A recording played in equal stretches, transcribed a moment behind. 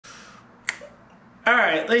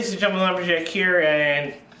Alright, ladies and gentlemen, Lumberjack here,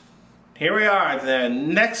 and here we are, the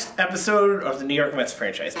next episode of the New York Mets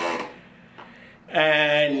franchise.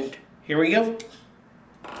 And here we go.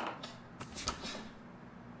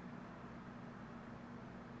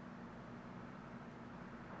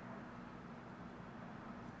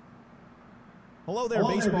 Hello there,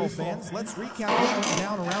 baseball fans. Let's recap what went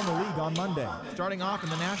down around the league on Monday. Starting off in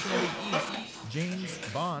the National League East, James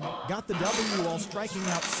Bond got the W while striking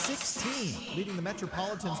out 16, leading the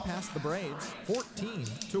Metropolitans past the Braves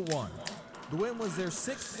 14-1. The win was their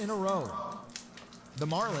 6th in a row. The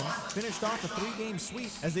Marlins finished off a 3-game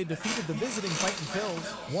sweep as they defeated the visiting Fightin' Phils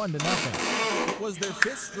 1-0. It was their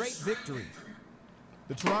 5th straight victory.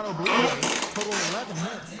 The Toronto Blue Jays totaled 11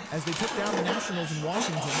 hits as they took down the Nationals in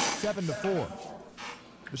Washington 7-4.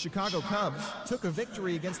 The Chicago Cubs took a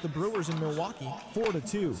victory against the Brewers in Milwaukee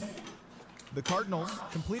 4-2. The Cardinals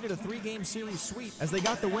completed a 3-game series sweep as they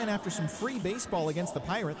got the win after some free baseball against the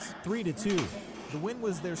Pirates 3-2. The win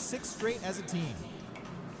was their 6th straight as a team.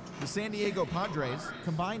 The San Diego Padres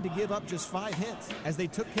combined to give up just 5 hits as they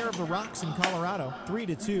took care of the Rocks in Colorado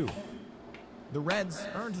 3-2. The Reds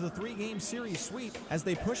earned the 3-game series sweep as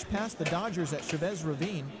they pushed past the Dodgers at Chavez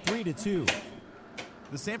Ravine 3-2.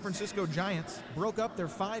 The San Francisco Giants broke up their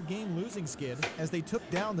 5-game losing skid as they took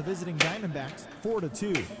down the visiting Diamondbacks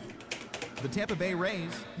 4-2. The Tampa Bay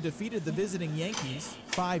Rays defeated the visiting Yankees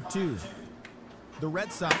 5-2. The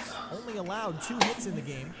Red Sox only allowed 2 hits in the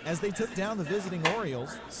game as they took down the visiting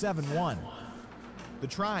Orioles 7-1. The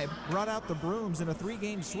Tribe brought out the Brooms in a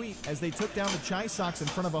 3-game sweep as they took down the Chi Sox in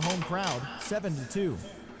front of a home crowd 7-2.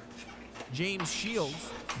 James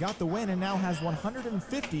Shields got the win and now has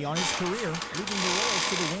 150 on his career, leading the Royals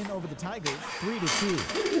to the win over the Tigers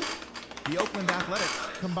 3-2. The Oakland Athletics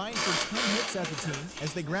combined for 10 hits as a team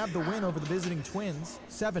as they grabbed the win over the visiting Twins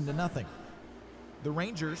 7-0. The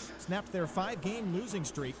Rangers snapped their 5-game losing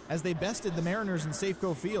streak as they bested the Mariners in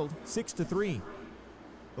Safeco Field 6-3.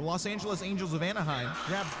 The Los Angeles Angels of Anaheim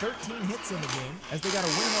grabbed 13 hits in the game as they got a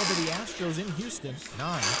win over the Astros in Houston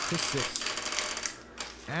 9-6.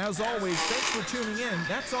 As always, thanks for tuning in.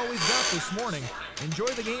 That's all we've got this morning. Enjoy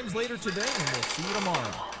the games later today, and we'll see you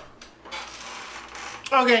tomorrow.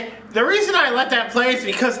 Okay, the reason I let that play is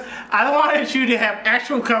because I wanted you to have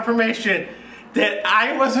actual confirmation that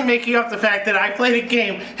I wasn't making up the fact that I played a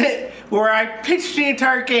game where I pitched the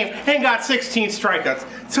entire game and got 16 strikeouts.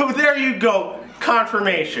 So there you go.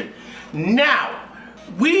 Confirmation. Now,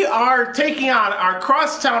 we are taking on our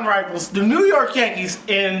crosstown rivals, the New York Yankees,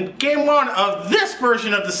 in Game 1 of this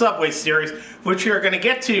version of the Subway Series, which we are going to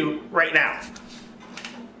get to right now.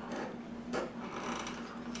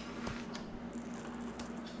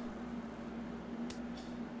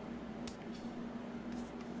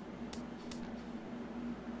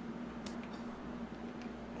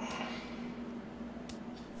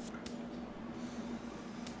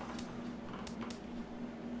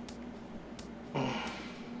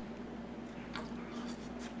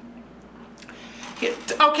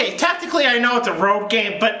 Okay, technically I know it's a road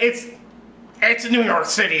game, but it's New York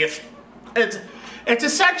City. It's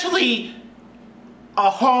essentially a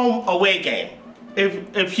home away game.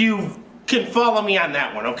 If you can follow me on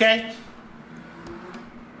that one, okay?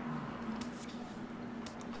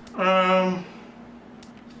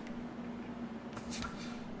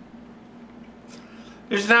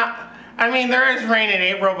 There's not. I mean, there is rain in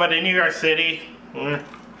April, but in New York City.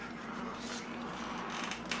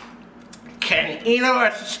 Ken Eno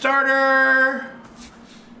as the starter.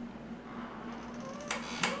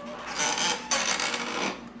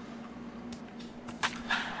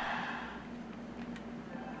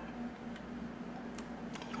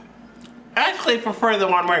 I actually prefer the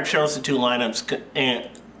one where it shows the 2 lineups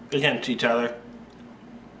against each other.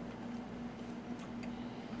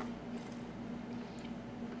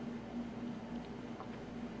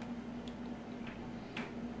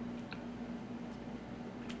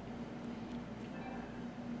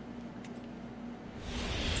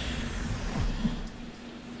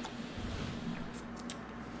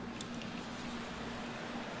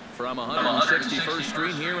 From 161st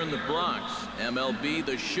Street here in the Bronx, MLB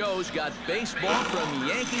The Show's got baseball from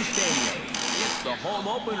Yankee Stadium. It's the home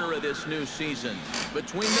opener of this new season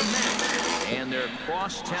between the Mets and their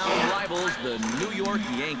crosstown rivals, the New York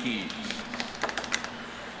Yankees.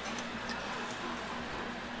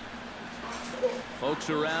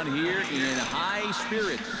 Folks around here in high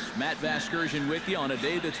spirits. Matt Vasgersian with you on a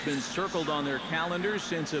day that's been circled on their calendars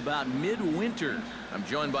since about midwinter. I'm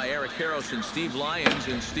joined by Eric Karros and Steve Lyons.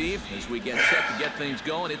 And Steve, as we get set to get things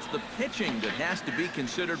going, it's the pitching that has to be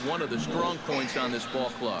considered one of the strong points on this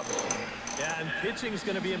ball club. Yeah, and pitching is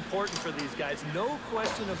going to be important for these guys. No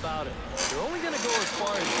question about it. They're only going to go as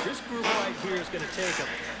far as this group right here is going to take them.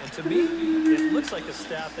 And to me, it looks like a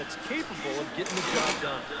staff that's capable of getting the job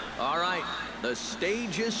done. All right, the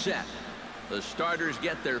stage is set. The starters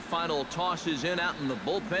get their final tosses in out in the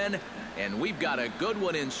bullpen, and we've got a good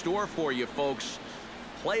one in store for you folks.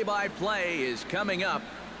 Play-by-play is coming up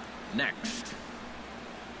next.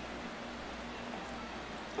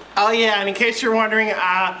 Oh yeah, and in case you're wondering,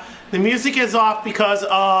 the music is off because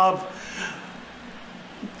of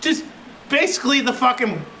just basically the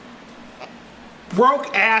fucking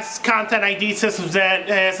broke-ass content ID systems that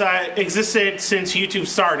has existed since YouTube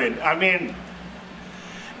started. I mean,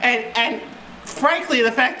 and frankly,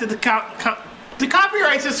 the fact that the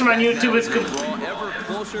copyright system on YouTube is draw ever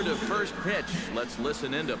closer to first pitch. Let's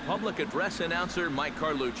listen in to public address announcer Mike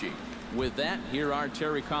Carlucci. With that, here are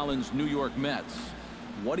Terry Collins' New York Mets.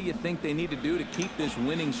 What do you think they need to do to keep this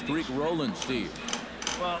winning streak rolling, Steve?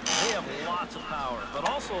 Well, they have lots of power, but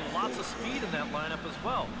also lots of speed in that lineup as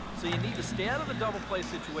well. So you need to stay out of the double play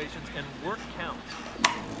situations and work counts.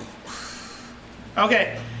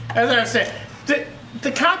 Okay, as I was saying,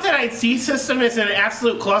 the content ID system is an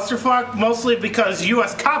absolute clusterfuck, mostly because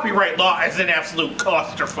U.S. copyright law is an absolute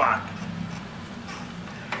clusterfuck.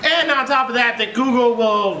 And on top of that, that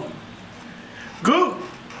Google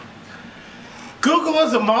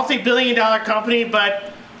is a multi-billion-dollar company,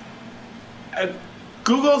 but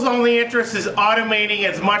Google's only interest is automating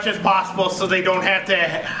as much as possible so they don't have to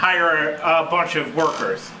hire a bunch of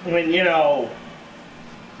workers. When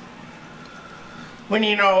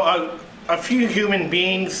a few human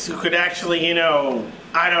beings who could actually,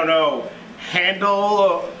 I don't know,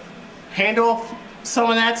 handle some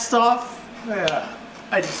of that stuff. Yeah,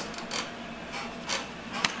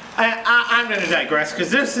 I'm going to digress,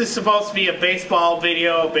 because this is supposed to be a baseball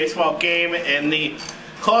video, a baseball game, and the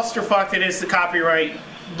clusterfuck that is the copyright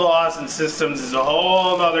laws and systems is a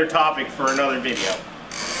whole other topic for another video.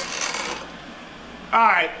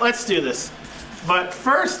 Alright, let's do this. But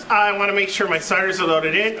first, I want to make sure my starters are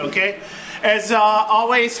loaded in, okay? As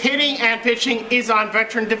always, hitting and pitching is on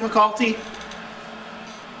veteran difficulty.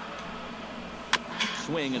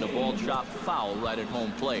 Swing and a ball chop foul right at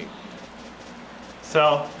home plate.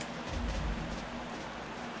 So,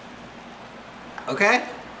 okay.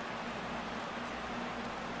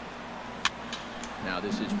 Now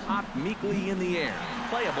this is popped meekly in the air.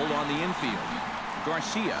 Playable on the infield.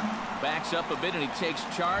 Garcia backs up a bit and he takes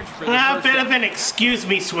charge for the A bit of an excuse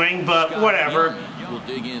me swing, but Scott whatever. Young will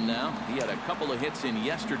dig in now. He had a couple of hits in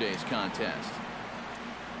yesterday's contest.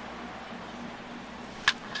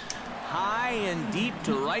 High and deep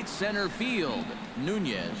to right center field.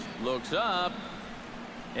 Nunez looks up.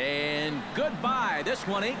 And goodbye. This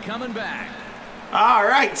one ain't coming back. All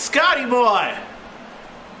right, Scotty boy.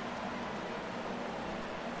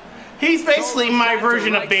 He's basically my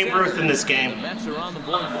version of Babe Ruth in this game. The Mets are on the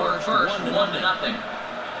board first, 1-0.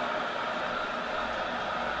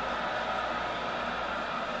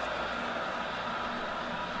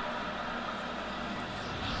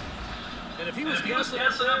 And if he was guessing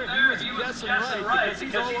up there, he was guessing right,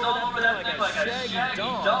 because he's all over that thing like a shaggy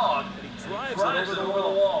dog, and he drives it over the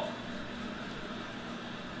wall.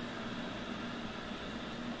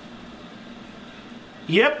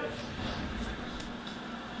 Yep.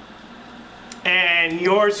 And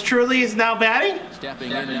yours truly is now batting?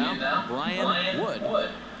 Stepping in now, Brian Wood.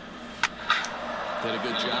 Did a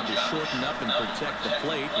good job to shorten up and protect the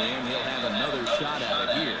plate, and he'll have another shot at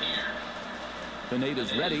it here.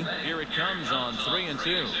 Pineda's ready. Here it comes on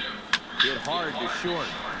 3-2. Hit hard to short.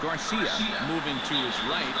 Garcia moving to his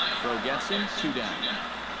right. Throw gets him, 2 down.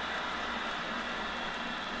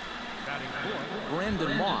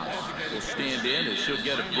 Brandon Moss will stand in as he'll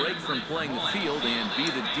get a break from playing the field and be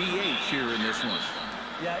the DH here in this one.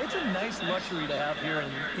 Yeah, it's a nice luxury to have here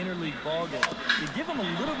in an interleague ballgame. You give him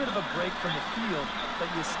a little bit of a break from the field,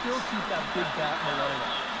 but you still keep that big bat in the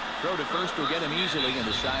lineup. Throw to first will get him easily, and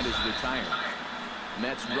the side is retired.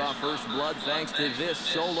 Mets draw first blood thanks to this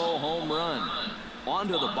solo home run. On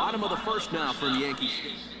to the bottom of the first now from Yankees.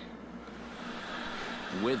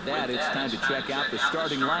 With that, it's time to check out the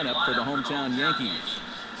starting lineup for the hometown Yankees.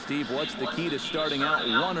 Steve, what's the key to starting out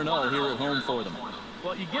 1-0 here at home for them?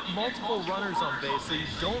 Well, you get multiple runners on base, so you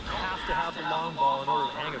don't have to have the long ball in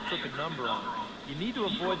order to hang a crooked number on it. You need to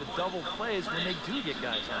avoid the double plays when they do get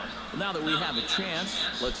guys on. Well, now that we have a chance,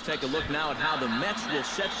 let's take a look now at how the Mets will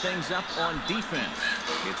set things up on defense.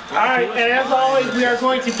 All right, and as always, we are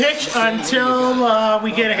going to pitch until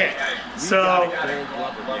we get a hit. So,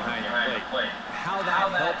 How that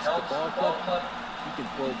helps the ball club, you can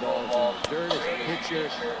throw balls in the dirt as a pitcher,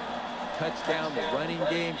 touchdown, the running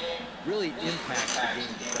game. really impacts the game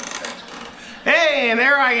defensively. Hey, and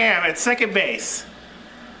there I am at second base.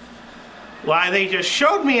 Why they just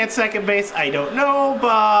showed me at second base, I don't know,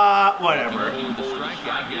 but whatever. The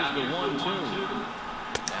strikeout, here's the 1-2.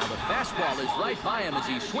 Now the fastball is right by him as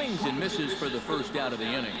he swings and misses for the first out of the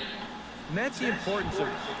inning. And that's the importance of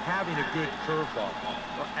having a good curveball.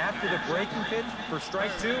 Well, after the breaking pitch for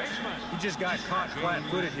strike 2, he just got caught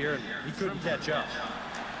flat-footed here and he couldn't catch up.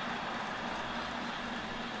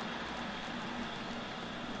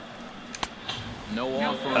 No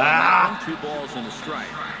offer on that one. 2 balls and a strike.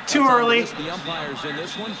 Too early. The umpires in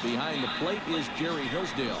this one. Behind the plate is Jerry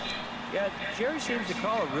Hillsdale. Yeah, Jerry seems to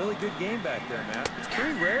call a really good game back there, Matt. It's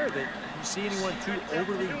pretty rare that you see anyone too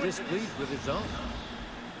overly displeased with his zone.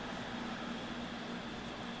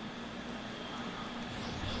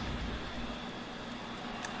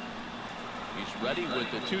 He's ready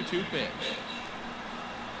with the 2-2 pitch.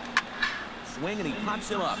 Swing and he pops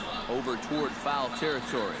him up over toward foul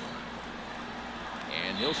territory.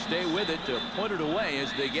 And he'll stay with it to put it away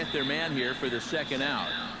as they get their man here for the second out.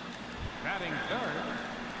 Batting third,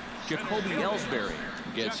 Jacoby Ellsbury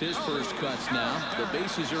gets his first cuts now. The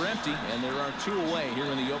bases are empty, and there are 2 away here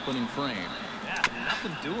in the opening frame. Yeah,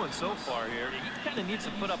 nothing doing so far here. He kind of needs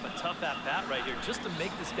to put up a tough at-bat right here just to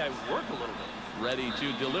make this guy work a little bit. Ready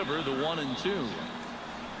to deliver the 1-2.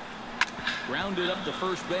 Grounded up the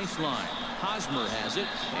first baseline. Hosmer has it,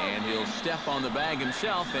 and he'll step on the bag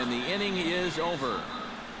himself, and the inning is over.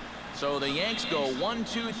 So the Yanks go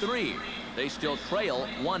 1-2-3. They still trail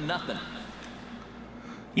 1-0.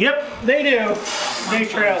 Yep, they do. They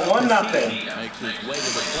trail 1-0. Makes his way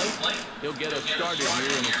to the plate. He'll get us started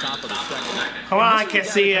here in the top of the second. Come on,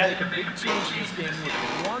 Casilla. Make a big change in this game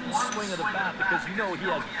with one swing of the bat because you know he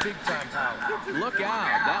has big-time power. Look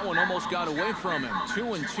out. That one almost got away from him.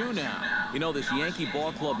 2-2 now. You know, this Yankee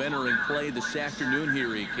ball club entering play this afternoon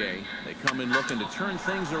here, EK. They come in looking to turn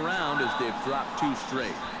things around as they've dropped 2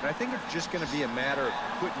 straight. And I think it's just going to be a matter of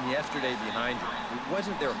putting yesterday behind you. It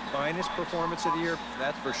wasn't their finest performance of the year,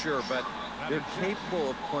 that's for sure, but they're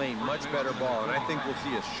capable of playing much better ball, and I think we'll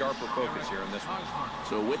see a sharper focus here in this one.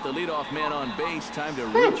 So with the leadoff man on base, time to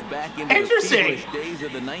reach back into the feverish days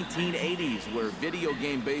of the 1980s where video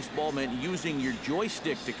game baseball meant using your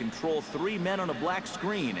joystick to control 3 men on a black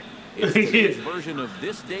screen. It's today's version of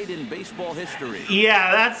this date in baseball history.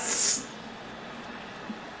 Yeah, that's...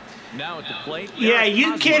 Now at the plate. Yeah,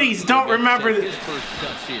 you kiddies don't remember his first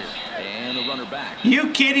cuts here. And a runner back.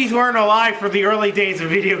 You kiddies weren't alive for the early days of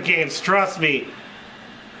video games, trust me.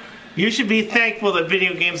 You should be thankful that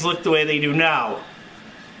video games look the way they do now.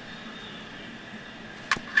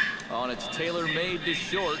 On its tailor-made to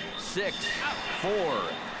short. 6, 4,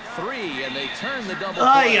 3, and they turn the double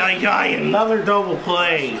play. Another double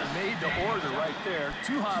play. Made to order right there.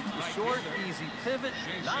 2 hops to short, easy pivot,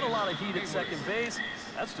 not a lot of heat at second base.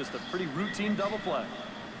 That's just a pretty routine double play.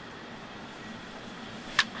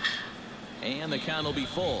 And the count will be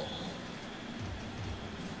full.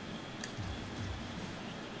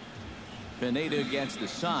 Pineda gets the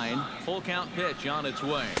sign. Full count pitch on its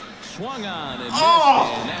way. Swung on and missed,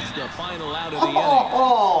 and that's the final out of the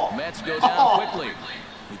inning. Mets go down quickly.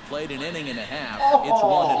 We played an inning and a half. It's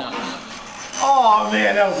 1-0. Oh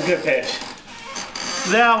man, that was a good pitch.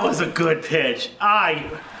 That was a good pitch.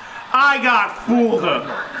 I got fooled.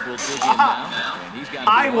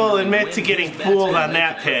 I will admit to getting fooled on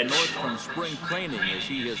that pitch. From spring training as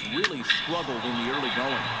he has really struggled in the early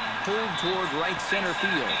going. Pulled toward right center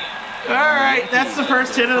field. All right, that's the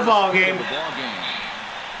first hit of the ball game.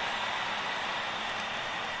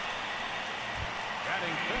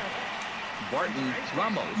 Barton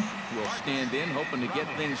Ramos will stand in, hoping to get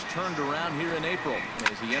things turned around here in April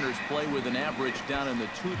as he enters play with an average down in the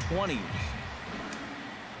 220s.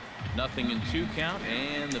 0-2 count,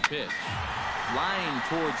 and the pitch. Line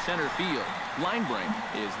towards center field. Line break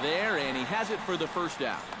is there, and he has it for the first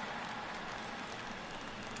out.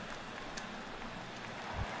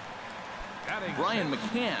 Brian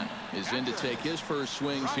McCann is in to take his first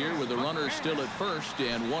swings here with the runner still at first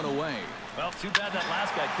and 1 away. Well, too bad that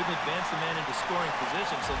last guy couldn't advance the man into scoring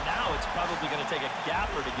position, so now it's probably going to take a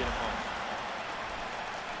gapper to get him home.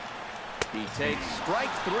 He takes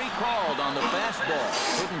strike 3 called on the fastball.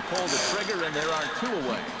 Couldn't pull the trigger, and there are 2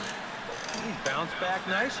 away. He's bounced back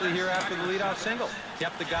nicely here after the leadoff single.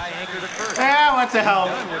 Kept the guy anchored at first. Ah, what the hell?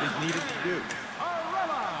 Done what he needed to do.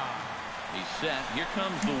 He's set. Here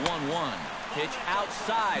comes the 1-1. Pitch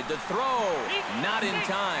outside. The throw. Not in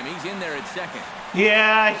time. He's in there at second.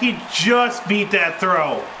 Yeah, he just beat that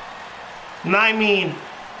throw. And I mean,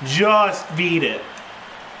 just beat it.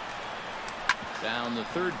 Down the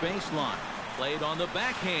third baseline. Played on the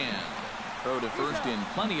backhand. Throw to first in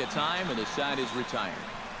plenty of time, and the side is retired.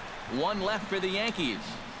 One left for the Yankees.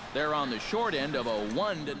 They're on the short end of a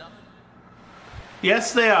 1-0.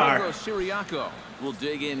 Yes, they are. Pedro Siriaco will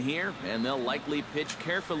dig in here, and they'll likely pitch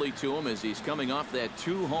carefully to him as he's coming off that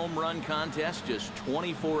 2-home run contest just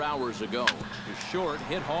 24 hours ago. The short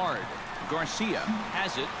hit hard. Garcia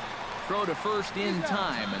has it. Throw to first in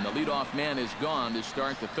time, and the leadoff man is gone to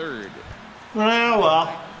start the third.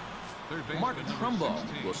 Well. Mark Trumbo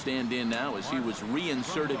will stand in now as he was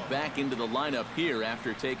reinserted back into the lineup here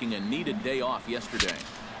after taking a needed day off yesterday.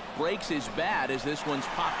 Breaks his bat as this one's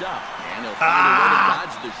popped up, and he'll find a way to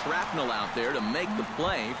dodge the shrapnel out there to make the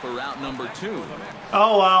play for out number 2.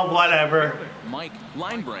 Oh, well, whatever. Mike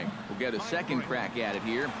Linebrink will get a second crack at it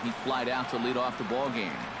here. He flied out to lead off the ball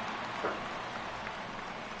game.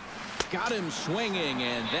 Got him swinging,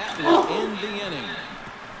 and that will end the inning.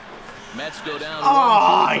 Mets go down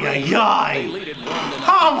 1-2. They lead it 1-0.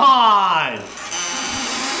 Come on!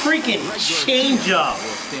 Freaking changeup.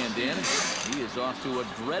 Will stand in. He is off to a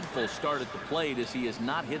dreadful start at the plate as he has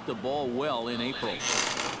not hit the ball well in April.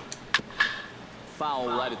 Foul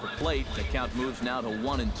right at the plate. The count moves now to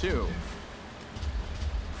 1-2.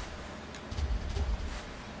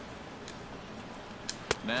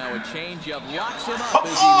 Now a changeup locks him up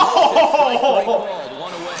as he loses. Called.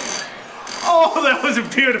 One away. Oh, that was a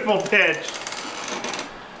beautiful pitch.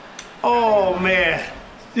 Oh, man.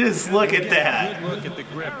 Just look at that. Good look at the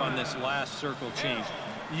grip on this last circle change.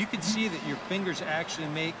 You can see that your fingers actually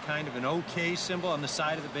make kind of an OK symbol on the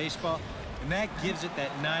side of the baseball, and that gives it that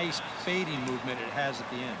nice fading movement it has at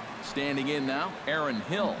the end. Standing in now, Aaron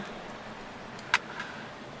Hill.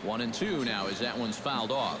 1-2 now as that one's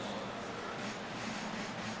fouled off.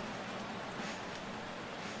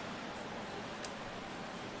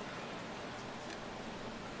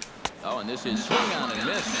 Oh, and this is swing on and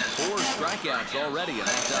miss. 4 strikeouts already, and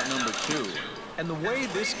that's out number 2. And the way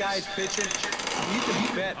this guy's pitching, you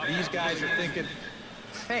can bet these guys are thinking,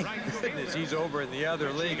 thank goodness he's over in the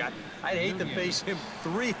other league. I'd hate to face him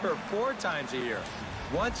 3 or 4 times a year.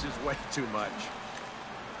 Once is way too much.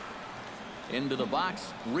 Into the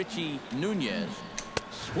box, Richie Nunez.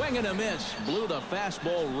 Swing and a miss. Blew the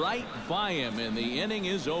fastball right by him, and the inning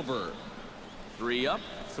is over. 3 up,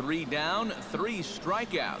 3 down, 3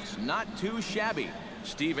 strikeouts. Not too shabby.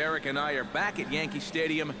 Steve Eric and I are back at Yankee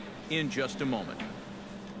Stadium in just a moment.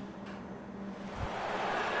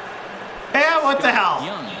 Yeah, what the hell?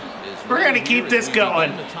 We're going to keep this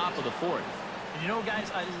going. The top of the 4th. You know, guys,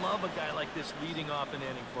 I love a guy like this leading off an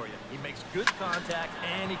inning for you. He makes good contact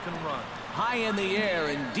and he can run. High in the air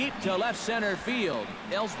and deep to left center field.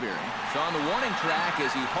 Ellsbury is on the warning track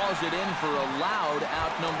as he hauls it in for a loud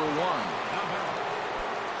out number 1.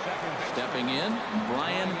 Stepping in,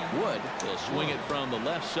 Brian Wood will swing it from the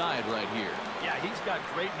left side right here. Yeah, he's got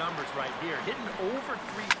great numbers right here. Hitting over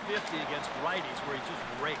 350 against righties where he just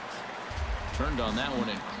rakes. Turned on that one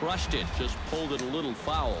and crushed it. Just pulled it a little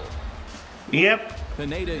foul. Yep.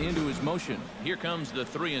 Pineda into his motion. Here comes the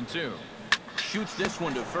 3-2. Shoots this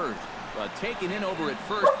one to first. But taken in over at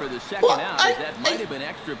first for the second out, as that might have been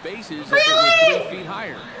extra bases if it was 3 feet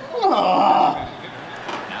higher.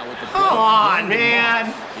 Now with the play, come on,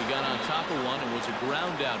 man. He got on top of one and was a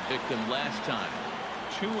ground out victim last time.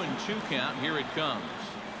 2-2 count. Here it comes.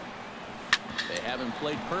 They haven't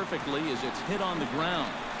played perfectly as it's hit on the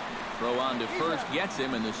ground. Throw on to first gets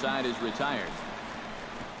him, and the side is retired.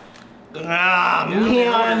 Ah,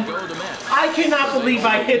 man. I cannot believe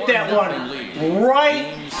I hit that one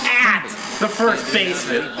right at the first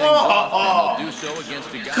baseman. Oh,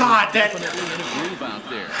 God,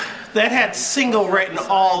 that had single written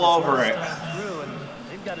all over it.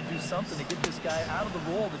 They've got to do something to get this guy out of the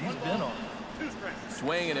role that he's been on.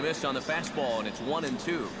 Swing and a miss on the fastball, and it's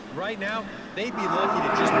 1-2. Right now, they'd be lucky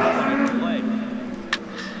to just put him in play.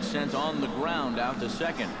 Sent on the ground out to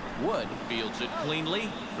second. Wood fields it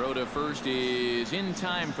cleanly. Throw to first is in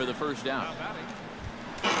time for the first out.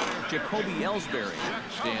 Jacoby Ellsbury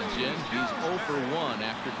stands in. He's 0 for 1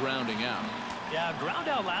 after grounding out. Yeah, ground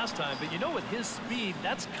out last time, but you know, with his speed,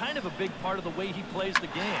 that's kind of a big part of the way he plays the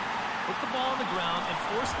game. Put the ball on the ground and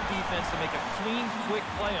force the defense to make a clean, quick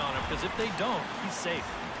play on him, because if they don't, he's safe.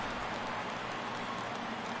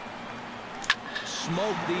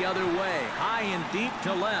 Smoke the other way, high and deep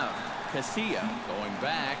to left. Casilla going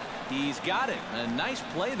back. He's got it. A nice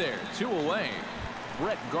play there. 2 away.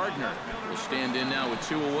 Brett Gardner will stand in now with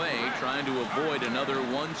 2 away, trying to avoid another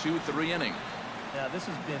 1-2-3 inning. Yeah, this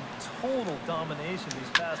has been total domination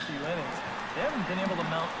these past few innings. They haven't been able to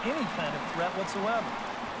mount any kind of threat whatsoever.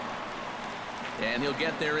 And he'll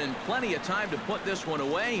get there in plenty of time to put this one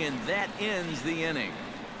away, and that ends the inning.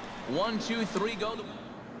 1-2-3 go.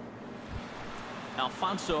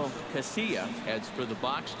 Alfonso Casilla heads for the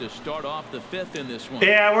box to start off the 5th in this one.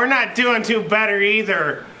 Yeah, we're not doing too better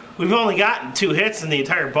either. We've only gotten 2 hits in the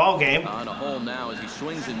entire ball game. On a hole now as he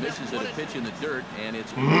swings and misses at a pitch in the dirt, and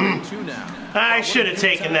it's 1-2 now. I should have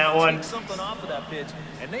taken that one. Take something off of that pitch,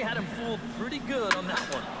 and they had him fooled pretty good on that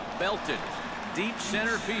one. Belted, deep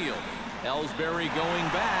center field. Ellsbury going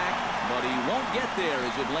back, but he won't get there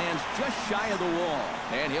as it lands just shy of the wall.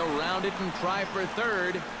 And he'll round it and try for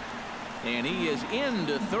third. And he is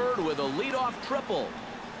into third with a leadoff triple.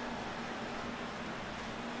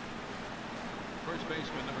 First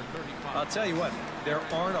baseman number 35. I'll tell you what, there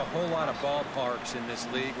aren't a whole lot of ballparks in this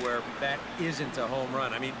league where that isn't a home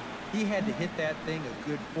run. I mean, he had to hit that thing a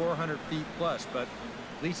good 400 feet plus, but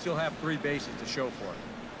at least he'll have 3 bases to show for it.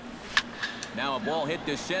 Now a ball hit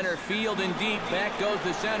to center field and deep. Back goes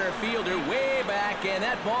the center fielder way back, and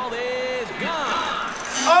that ball is gone.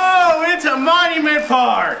 Oh, into Monument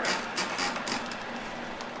Park.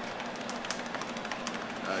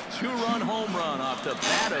 A 2-run home run off the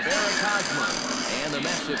bat of Eric Hosmer. And the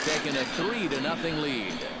Mets have taken a 3-0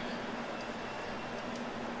 lead.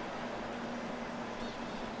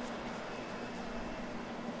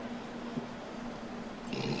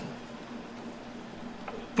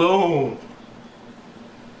 Boom.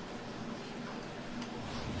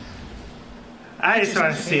 I just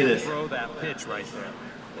want to see this. Throw that pitch right there.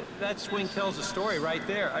 That swing tells a story right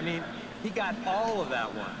there. I mean, he got all of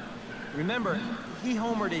that one. Remember, he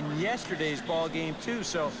homered in yesterday's ball game too,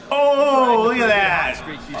 so... Oh, look at that.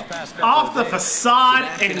 Off the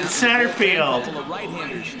facade in center field. A couple of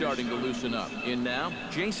right-handers starting to loosen up. In now,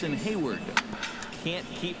 Jason Hayward can't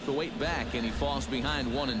keep the weight back, and he falls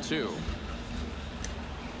behind 1-2. All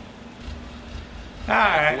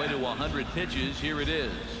right. Way to 100 pitches. Here it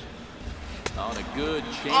is. On a good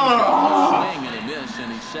change, swing and a miss,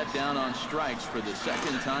 and he's set down on strikes for the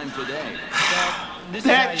 2nd time today.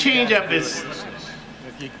 That changeup is...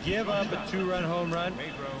 If you give up a 2-run home run,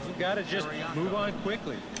 you got to just move on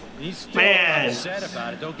quickly. He's still upset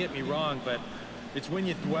about it, don't get me wrong, but it's when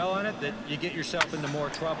you dwell on it that you get yourself into more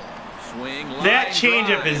trouble. Swing, that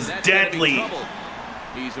changeup is deadly.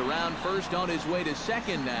 He's around first on his way to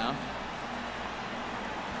second now.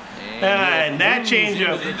 And that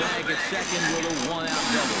changeup.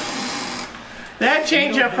 That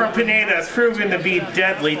changeup from Pineda has proven to be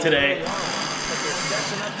deadly today. You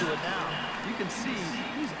can see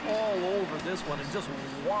he's all over this one and just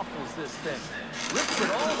waffles this thing. Rips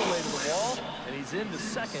it all the way to the wall, and he's into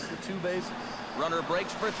second with 2 bases. Runner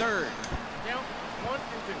breaks for third.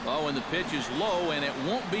 Oh, and the pitch is low, and it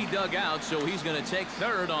won't be dug out, so he's going to take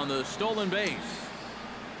third on the stolen base.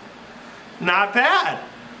 Not bad.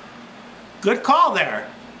 Good call there.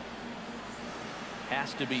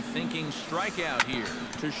 Has to be thinking strikeout here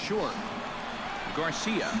to short.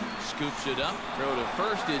 Garcia scoops it up. Throw to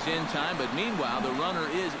first is in time, but meanwhile the runner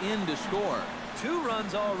is in to score. 2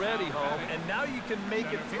 runs already home, and now you can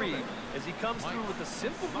make it 3 as he comes through with a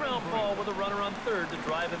simple ground ball with a runner on third to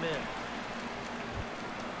drive him in.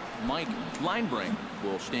 Mike Linebrink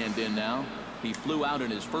will stand in now. He flew out in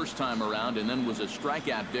his first time around and then was a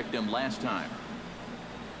strikeout victim last time.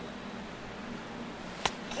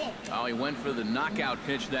 Oh, he went for the knockout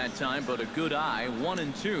pitch that time, but a good eye.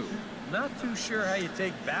 1-2. Not too sure how you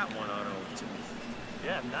take that one on 0-2.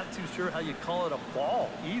 Yeah, I'm not too sure how you call it a ball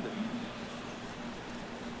either.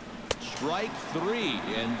 Strike 3,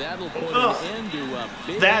 and that'll put an end to a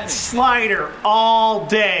big that inning. Slider all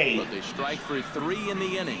day. But they strike for 3 in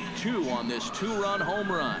the inning. 2 on this 2-run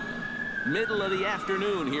home run. Middle of the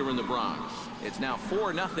afternoon here in the Bronx. It's now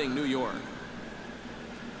 4-0 New York.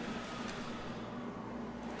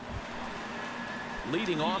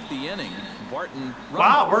 Leading off the inning, Barton.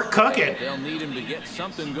 Wow, we're cooking. They'll need him to get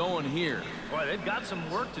something going here. Boy, they've got some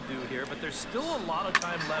work to do here, but there's still a lot of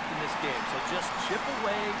time left in this game, so just chip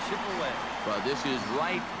away, chip away. But this is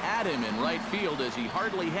right at him in right field as he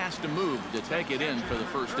hardly has to move to take it in for the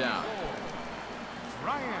first out.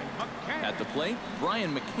 At the plate,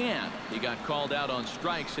 Brian McCann. He got called out on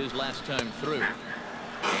strikes his last time through.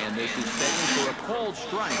 And this is taken for a cold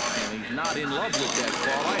strike, and he's not in love with that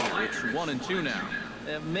ball either. It's 1-2 now.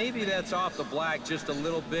 Maybe that's off the black just a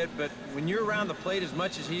little bit, but when you're around the plate as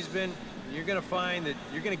much as he's been, you're going to find that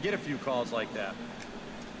you're going to get a few calls like that.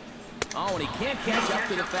 Oh, and he can't catch up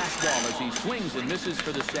to the fastball as he swings and misses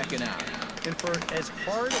for the 2nd out. And for as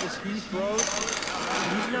hard as he throws,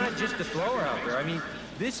 he's not just a thrower out there. I mean,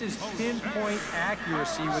 this is pinpoint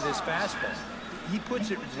accuracy with his fastball. He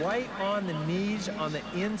puts it right on the knees on the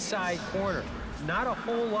inside corner. Not a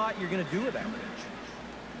whole lot you're going to do with that pitch.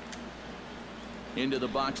 Into the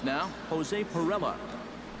box now, Jose Pirela.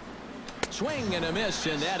 Swing and a miss,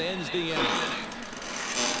 and that ends the inning.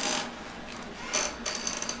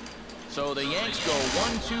 So the Yanks go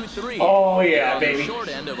 1-2-3. Oh, yeah, on baby. The short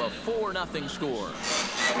end of a 4-0 score.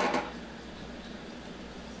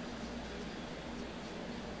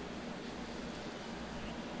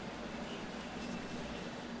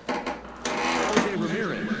 Jose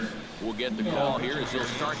Ramirez will get the call here as he'll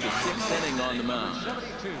start the 6th inning on the mound.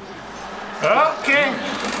 Okay.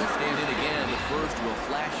 Stand in again. The first will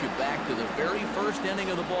flash you back to the very first inning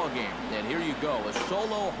of the ball game. And here you go, a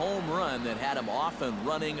solo home run that had him off and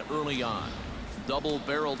running early on.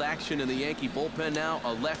 Double-barreled action in the Yankee bullpen now.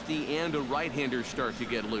 A lefty and a right-hander start to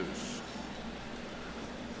get loose.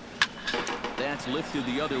 That's lifted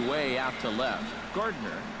the other way out to left.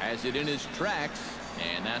 Gardner has it in his tracks,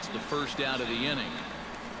 and that's the first out of the inning.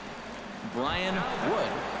 Brian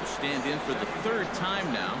Wood will stand in for the 3rd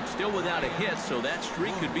time now, still without a hit, so that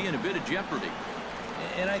streak could be in a bit of jeopardy.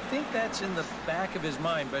 And I think that's in the back of his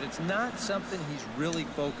mind, but it's not something he's really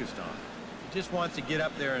focused on. He just wants to get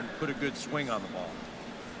up there and put a good swing on the ball.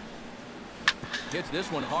 Hits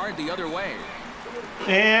this one hard the other way.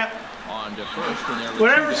 Yeah. On to first, and there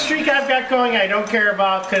Whatever streak I've got going, I don't care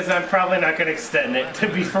about because I'm probably not going to extend it, to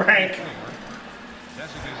be frank.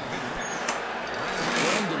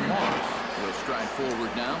 Brandon Moss will stride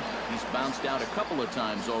forward now. He's bounced out a couple of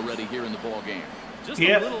times already here in the ball game. Just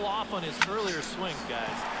a little off on his earlier swings, guys.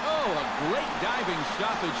 Oh, a great diving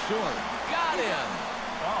stoppage short. Got him.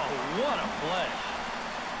 Oh, what a play.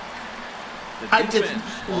 The I did defense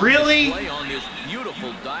really play on this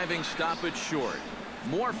beautiful diving stoppage short.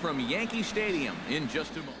 More from Yankee Stadium in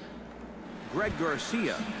just a moment. Greg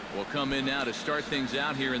Garcia will come in now to start things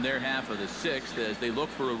out here in their half of the 6th as they look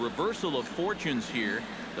for a reversal of fortunes here.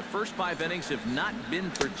 The first 5 innings have not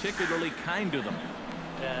been particularly kind to them.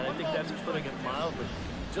 Yeah, and I think that's putting it mildly.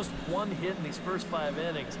 Just one hit in these first 5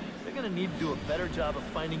 innings. They're going to need to do a better job of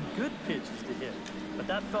finding good pitches to hit. But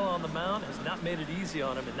that fella on the mound has not made it easy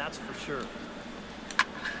on him, and that's for sure.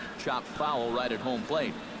 Chopped foul right at home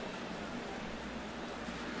plate.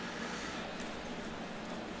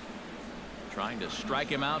 Trying to strike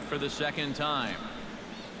him out for the 2nd time.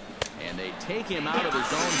 And they take him out of the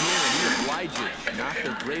zone here, and he obliges. Not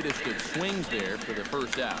the greatest of swings there for the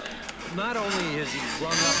first out. Not only has he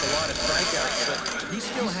rung up a lot of strikeouts, but he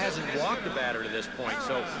still hasn't walked the batter to this point.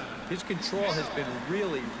 So his control has been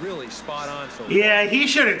really, really spot on so far. Yeah, he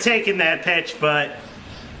should have taken that pitch, but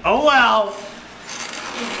oh well.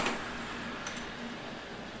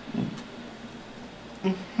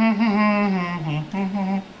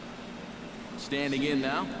 Standing in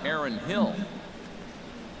now, Aaron Hill.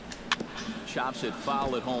 Chops it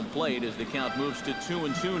foul at home plate as the count moves to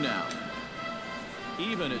 2-2 now.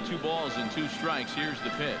 Even at 2 balls and 2 strikes. Here's the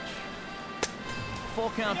pitch. Full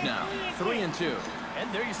count now, 3-2.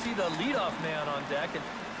 And there you see the leadoff man on deck. And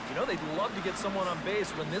you know they'd love to get someone on base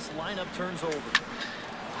when this lineup turns over.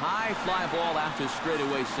 High fly ball out to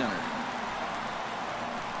straightaway center.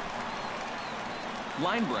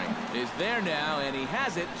 Line break is there now, and he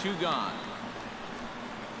has it. 2 gone.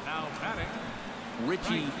 Now batting.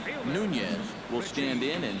 Richie Nunez will stand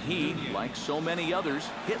in, and he, like so many others,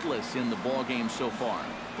 hitless in the ball game so far.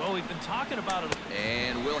 Well, we've been talking about it.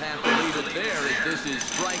 And we'll have to leave it there as this is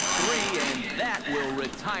strike 3, and that will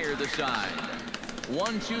retire the side.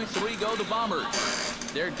 1, 2, 3 go the Bombers.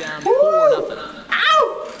 They're down 4-0.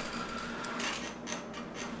 Ow!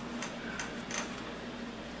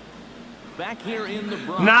 Back here in the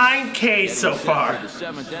Bronx. 9K so far. The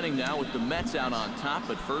 7th inning now with the Mets out on top.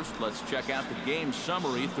 But first, let's check out the game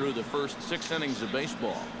summary through the first 6 innings of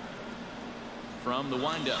baseball. From the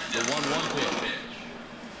windup, the 1-1 pitch.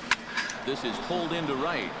 This is pulled into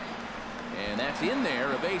right. And that's in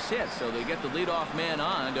there, a base hit. So they get the leadoff man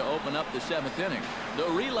on to open up the 7th inning. The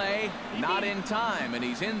relay, not in time, and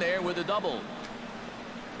he's in there with a double.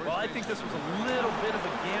 Well, I think this was a little bit of a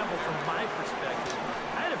gamble from my perspective.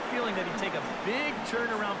 I had a feeling that he'd take a big turn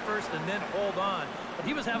around first and then hold on. But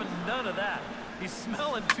he was having none of that. He's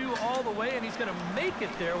smelling 2 all the way, and he's going to make it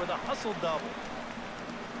there with a hustle double.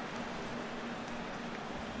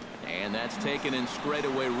 And that's taken in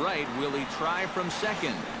straightaway right. Will he try from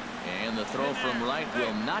second? And the throw from right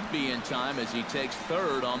will not be in time as he takes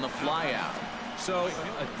third on the fly out. So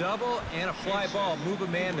a double and a fly ball move a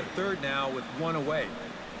man to third now with 1 away.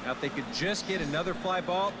 Now if they could just get another fly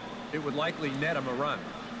ball, it would likely net him a run.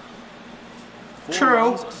 4 True.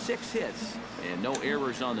 runs, 6 hits, and no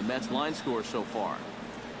errors on the Mets line score so far.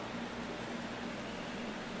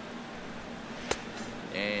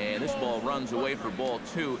 And this ball runs away for ball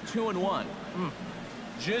 2. 2-1.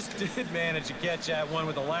 Just did manage to catch that one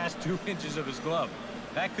with the last 2 inches of his glove.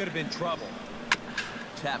 That could have been trouble.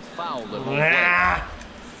 Tap foul at home plate. Nah.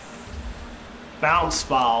 Bounce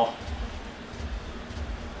ball.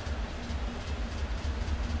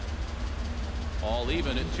 All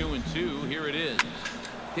even at 2-2. Here it is.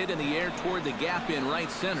 Hit in the air toward the gap in right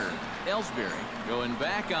center. Ellsbury going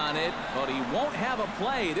back on it, but he won't have a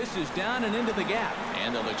play. This is down and into the gap.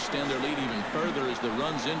 And they'll extend their lead even further as the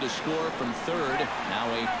runs in to score from third. Now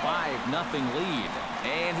a 5-0 lead.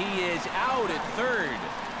 And he is out at third.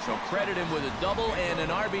 So credit him with a double and an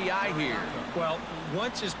RBI here. Well,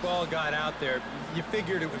 once his ball got out there, you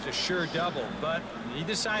figured it was a sure double, but he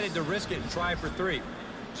decided to risk it and try for 3.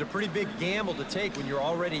 It's a pretty big gamble to take when you're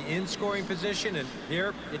already in scoring position, and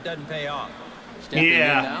here it doesn't pay off. Stepping in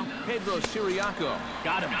now, Pedro Ciriaco.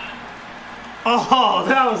 Got him. Oh,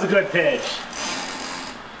 that was a good pitch.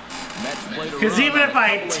 Because even if I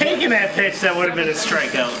had taken that pitch, that would have been a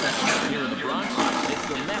strikeout. Here in the Bronx, it's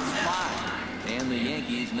the Mets 5 and the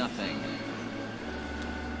Yankees nothing.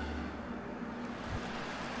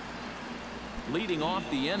 Leading off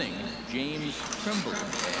the inning, James Trimble,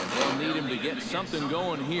 and they'll need him to get something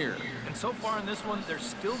going here. And so far in this one, they're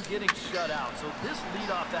still getting shut out. So this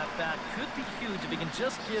leadoff at bat could be huge if he can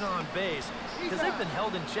just get on base, because they've been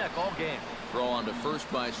held in check all game. Throw on to first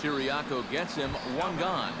by Ciriaco gets him, 1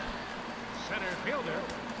 gone. Center fielder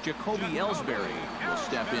Jacoby Ellsbury will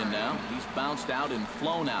step in now. He's bounced out and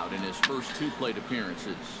flown out in his first 2 plate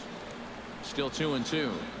appearances. Still 2-2.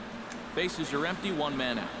 Bases are empty, 1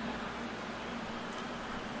 man out.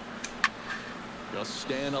 Just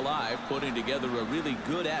staying alive, putting together a really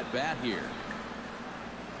good at-bat here.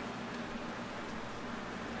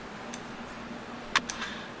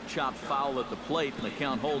 Chopped foul at the plate, and the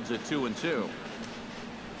count holds at 2-2.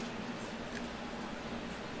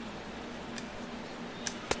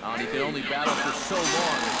 He can only battle for so long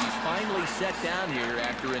as he's finally set down here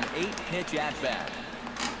after an 8-pitch at-bat.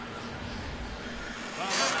 All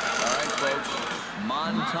right, folks,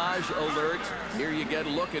 montage alert. Here you get a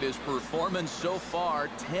look at his performance so far.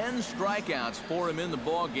 10 strikeouts for him in the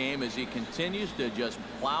ball game as he continues to just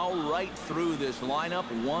plow right through this lineup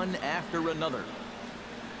one after another.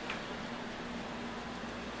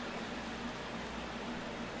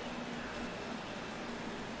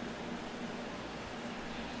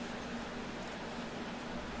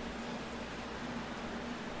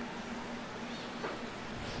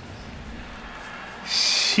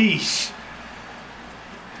 Sheesh.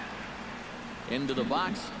 Into the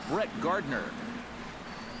box, Brett Gardner.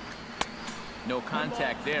 No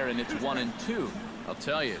contact there, and it's 1-2. I'll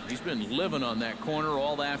tell you, he's been living on that corner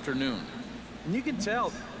all afternoon. And you can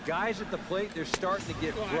tell, guys at the plate, they're starting to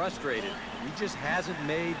get frustrated. He just hasn't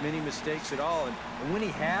made many mistakes at all, and when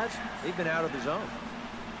he has, they've been out of the zone.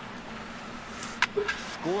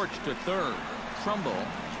 Scorched to third. Trumbull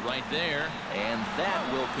is right there, and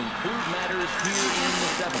that will conclude matters here in the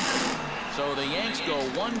 7th. So the Yanks go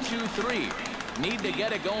 1-2-3. Need to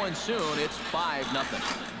get it going soon. It's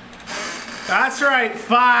 5-0. That's right,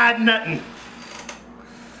 5-0.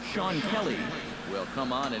 Sean Kelly will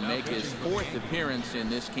come on and make his 4th appearance in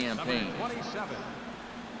this campaign. 27.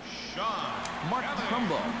 Mark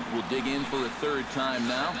Trumbull will dig in for a 3rd time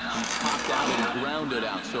now. He's popped out and grounded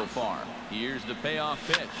out so far. Here's the payoff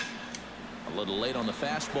pitch. A little late on the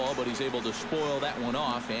fastball, but he's able to spoil that one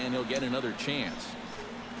off, and he'll get another chance.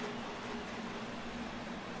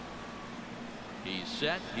 He's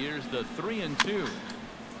set. Here's the 3-2.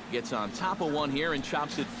 Gets on top of one here and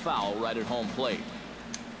chops it foul right at home plate.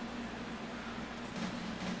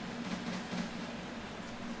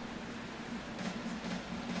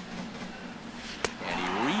 And he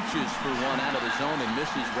reaches for one out of the zone and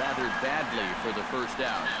misses rather badly for the first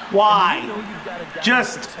out. Why? You know you've got a guy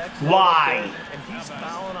Just to protect why? And he's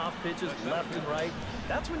fouling off pitches left and right.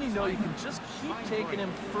 That's when you know you can just keep taking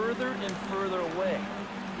him further and further away.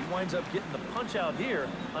 He winds up getting the punch out here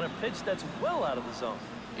on a pitch that's well out of the zone.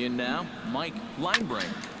 In now, Mike Linebrink.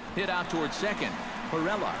 Hit out towards second.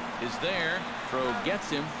 Perella is there. Throw gets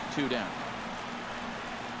him. 2 down.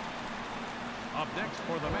 Up next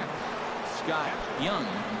for the Mets, Scott Young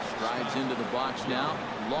strides into the box now.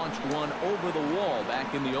 Launched one over the wall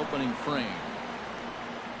back in the opening frame.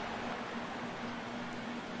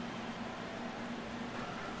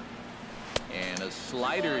 And a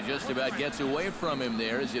slider just about gets away from him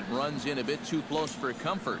there as it runs in a bit too close for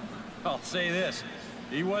comfort. I'll say this.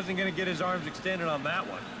 He wasn't going to get his arms extended on that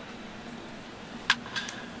one.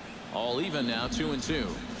 All even now, 2-2.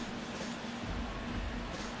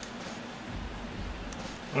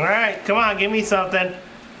 All right, come on, give me something.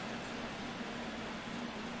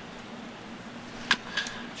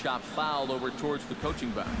 Chop foul over towards the coaching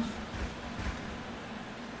box.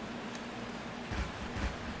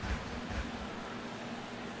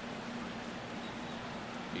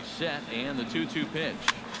 He's set, and the 2-2 pitch.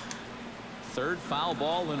 3rd foul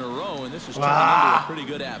ball in a row, and this is turning into a pretty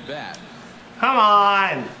good at-bat. Come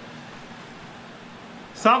on.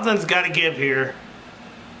 Something's got to give here.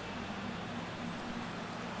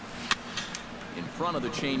 In front of the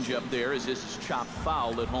changeup there as this is chopped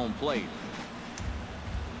foul at home plate.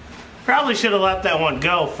 Probably should have let that one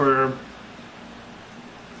go for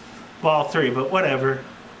ball 3, but whatever.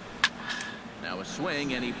 Now a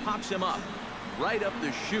swing, and he pops him up. Right up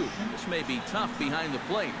the chute. This may be tough behind the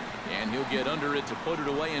plate. And he'll get under it to put it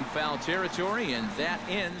away in foul territory, and that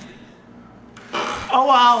ends. Oh,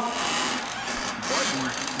 wow. Barton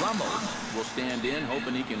Ramos will stand in,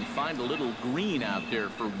 hoping he can find a little green out there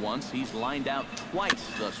for once. He's lined out twice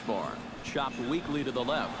thus far. Chopped weakly to the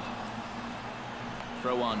left.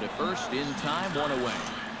 Throw on to first in time, one away.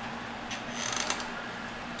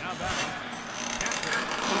 Now batting.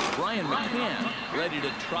 Brian McCann ready to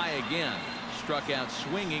try again. Struck out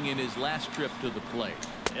swinging in his last trip to the plate.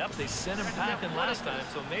 Yep, they sent him packing last time,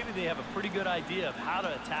 so maybe they have a pretty good idea of how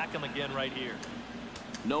to attack him again right here.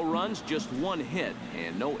 No runs, just one hit,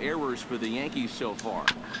 and no errors for the Yankees so far.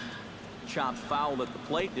 Chopped foul at the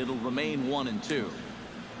plate, it'll remain 1-2.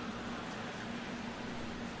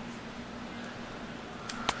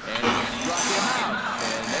 And he struck him out,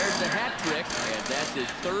 and there's the hat trick, and that's his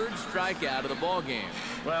third strikeout of the ball game.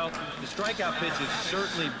 Well, the strikeout pitch has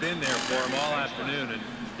certainly been there for him all afternoon, and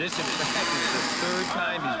this, in fact, is the third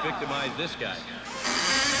time he's victimized this guy.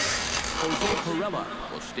 Jose Pirela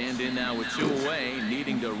will stand in now with 2 away,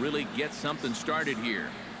 needing to really get something started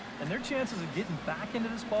here. And their chances of getting back into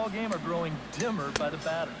this ball game are growing dimmer by the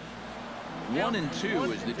batter.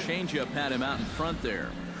 1-2 as the changeup had him out in front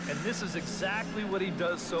there. And this is exactly what he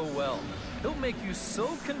does so well. He'll make you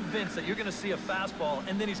so convinced that you're going to see a fastball,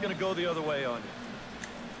 and then he's going to go the other way on you.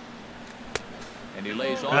 And he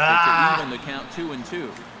lays off it to even the count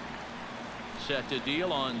 2-2. Set to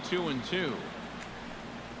deal on 2-2.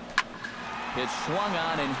 It's swung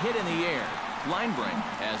on and hit in the air. Linebrink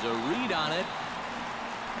has a read on it.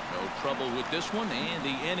 No trouble with this one, and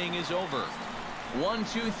the inning is over.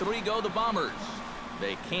 1-2-3 go the Bombers.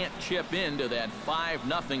 They can't chip into that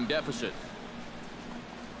 5-0 deficit.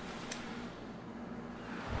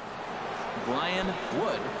 Brian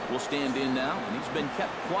Wood will stand in now, and he's been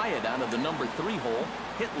kept quiet out of the number 3 hole,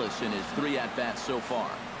 hitless in his 3 at-bats so far.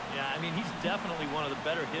 Yeah, I mean, he's definitely one of the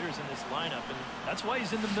better hitters in this lineup, and that's why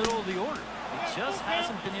he's in the middle of the order. He just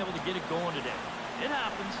hasn't been able to get it going today. It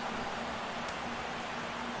happens.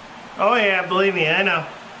 Oh, yeah, believe me, I know.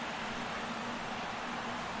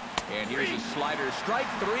 And here's a slider, strike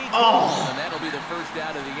 3, Oh. and that'll be the first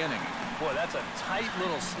out of the inning. Boy, that's a tight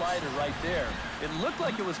little slider right there. It looked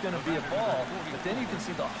like it was going to be a ball, but then you can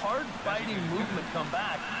see the hard fighting movement come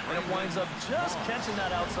back, and it winds up just catching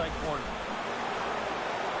that outside corner.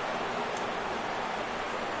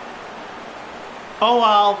 Oh,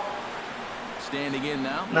 well. Standing in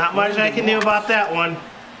now. Not much I can do about that one.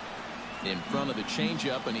 In front of the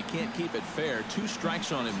changeup, and he can't keep it fair. 2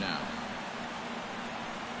 strikes on him now.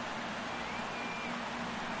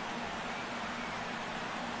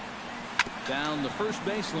 Down the first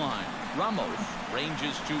baseline. Ramos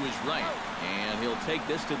ranges to his right, and he'll take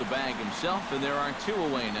this to the bag himself, and there are 2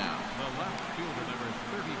 away now. The left fielder, number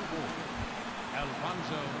 34,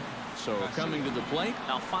 Alfonso. So coming to the plate,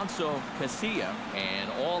 Alfonso Casilla, and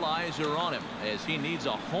all eyes are on him as he needs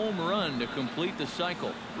a home run to complete the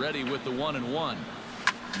cycle. Ready with the 1-1.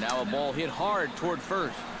 Now a ball hit hard toward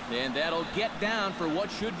first, and that'll get down for what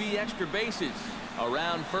should be extra bases.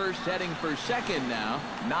 Around first, heading for second now.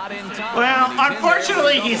 Not in time. Well,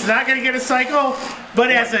 unfortunately, he's not going to get a cycle,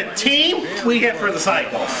 but as a team, we hit for the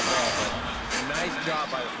cycle. Nice job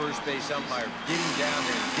by the first base umpire getting down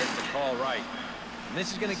there and getting the call right. And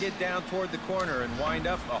this is going to get down toward the corner and wind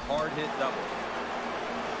up a hard hit double.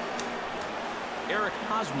 Eric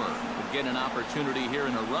Hosmer will get an opportunity here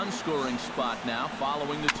in a run-scoring spot now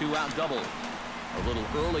following the 2-out double. A little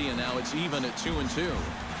early, and now it's even at 2-2.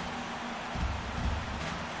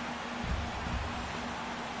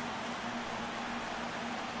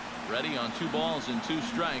 Ready on 2 balls and 2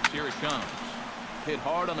 strikes. Here it comes. Hit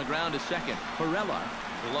hard on the ground to second. Pirela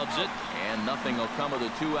gloves it, and nothing will come of the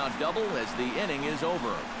 2-out double as the inning is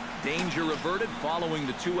over. Danger averted following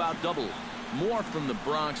the 2-out double. More from the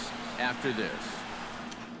Bronx after this.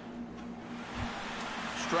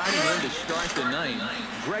 Striding in to start the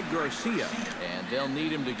 9th, Greg Garcia, and they'll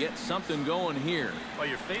need him to get something going here. Well,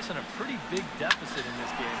 you're facing a pretty big deficit in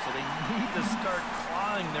this game, so they need to start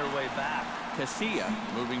clawing their way back. Casilla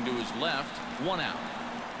moving to his left, 1 out.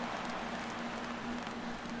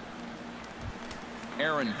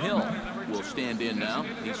 Aaron Hill will stand in now.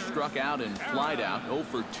 He's struck out and flied out, 0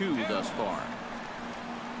 for 2 thus far.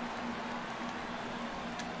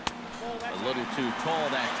 A A little too tall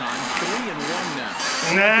that time. 3-1 now.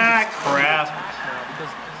 Nah, crap. Now, because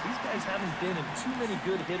these guys haven't been in too many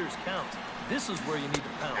good hitters' counts. This is where you need to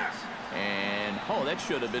pounce. And, oh, that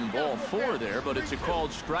should have been ball 4 there, but it's a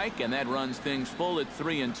called strike, and that runs things full at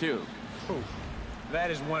 3-2. Ooh,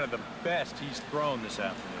 that is one of the best he's thrown this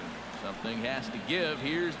afternoon. Something has to give.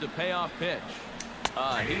 Here's the payoff pitch.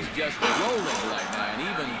 He's just rolling right now, and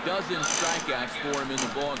even dozen strikeouts for him in the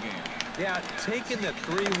ballgame. Yeah, taking the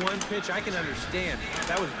 3-1 pitch, I can understand.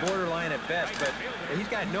 That was borderline at best, but he's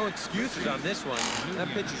got no excuses on this one. That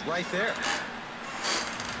pitch is right there.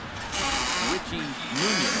 Richie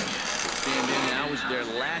Nunez will stand in now as their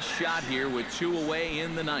last shot here with 2 away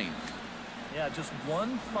in the 9th. Yeah, just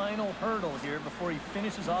one final hurdle here before he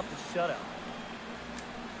finishes off the shutout.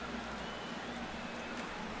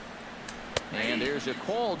 And there's a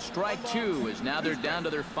called strike 2 as now they're down to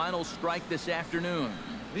their final strike this afternoon.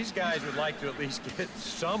 These guys would like to at least get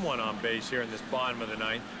someone on base here in this bottom of the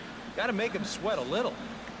 9th. Got to make them sweat a little.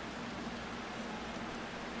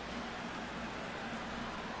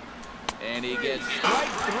 And he gets strike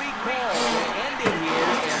 3 called to end it here,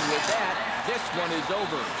 and with that, this one is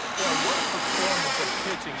over. Well, what a performance of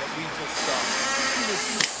pitching that we just saw. He was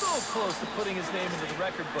so close to putting his name into the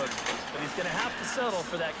record book, but he's going to have to settle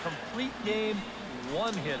for that complete game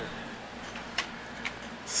one-hitter.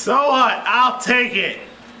 So what? I'll take it.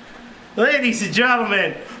 Ladies and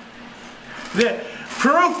gentlemen, the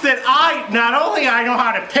proof that not only I know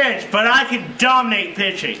how to pitch, but I can dominate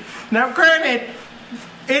pitching. Now, granted,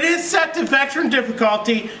 it is set to veteran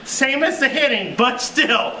difficulty, same as the hitting, but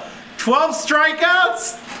still, 12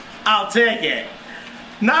 strikeouts, I'll take it.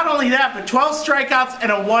 Not only that, but 12 strikeouts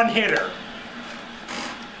and a one-hitter.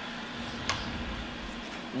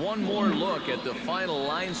 One more look at the final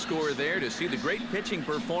line score there to see the great pitching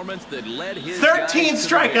performance that led his 13 guys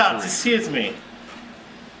to strikeouts, the excuse me.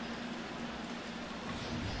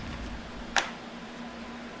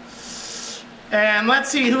 And let's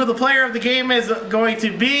see who the player of the game is going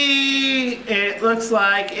to be. It looks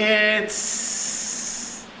like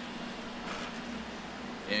it's...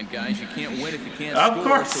 And guys, you can't win if you can't of score,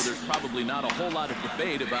 course. so there's probably not a whole lot of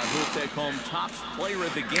debate about who'll take home top player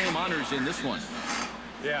of the game honors in this one.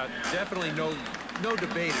 Yeah, definitely no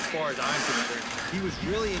debate as far as I'm concerned. He was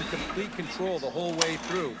really in complete control the whole way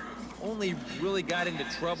through. Only really got into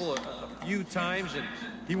trouble a few times, and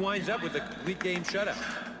he winds up with a complete game shutout.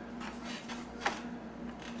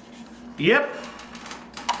 Yep.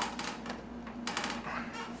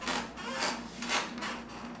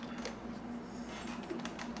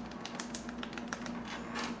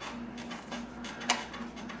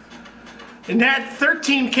 And that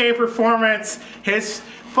 13K performance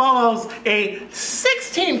follows a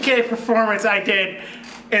 16K performance I did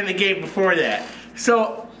in the game before that.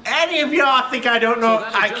 So any of y'all think I don't know,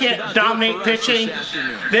 I can't dominate pitching,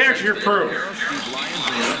 there's your proof. Steve Lyons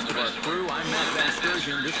and the rest of our crew, I'm Matt Van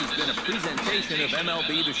Sturgeon. This has been a presentation of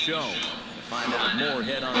MLB The Show. To find out more,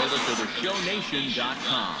 head on over to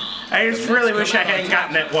theshownation.com. I just really wish I hadn't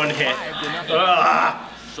gotten that one hit.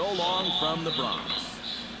 So long from the Bronx.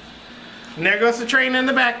 And there goes the train in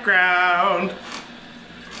the background.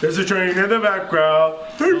 There's a train in the background.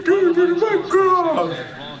 There's a train in the background.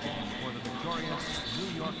 For the victorious New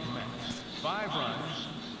York Mets. 5 runs,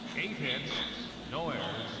 8 hits, no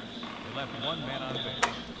errors. They left 1 man on base.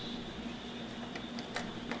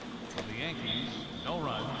 For the Yankees, no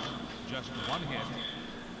runs, just 1 hit,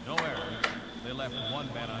 no errors. They left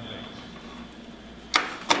 1 man on base.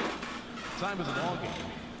 Time of the ball game,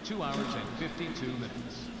 2 hours and 52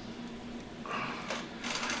 minutes.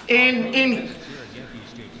 In Here at Yankee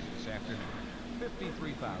Stadium this afternoon,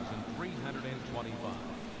 53,325.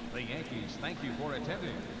 The Yankees thank you for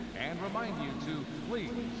attending and remind you to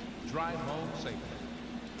please drive home safely.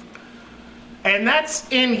 And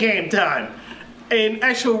that's in-game time. In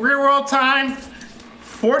actual real-world time,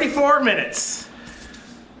 44 minutes.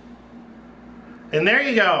 And there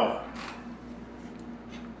you go.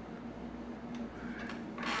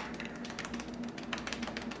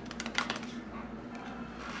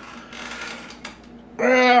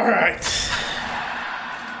 All right.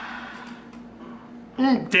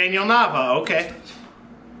 Daniel Nava, okay.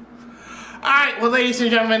 All right, well, ladies and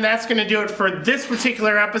gentlemen, that's going to do it for this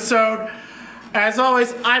particular episode. As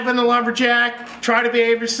always, I've been the Lumberjack. Try to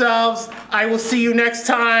behave yourselves. I will see you next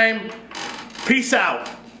time. Peace out.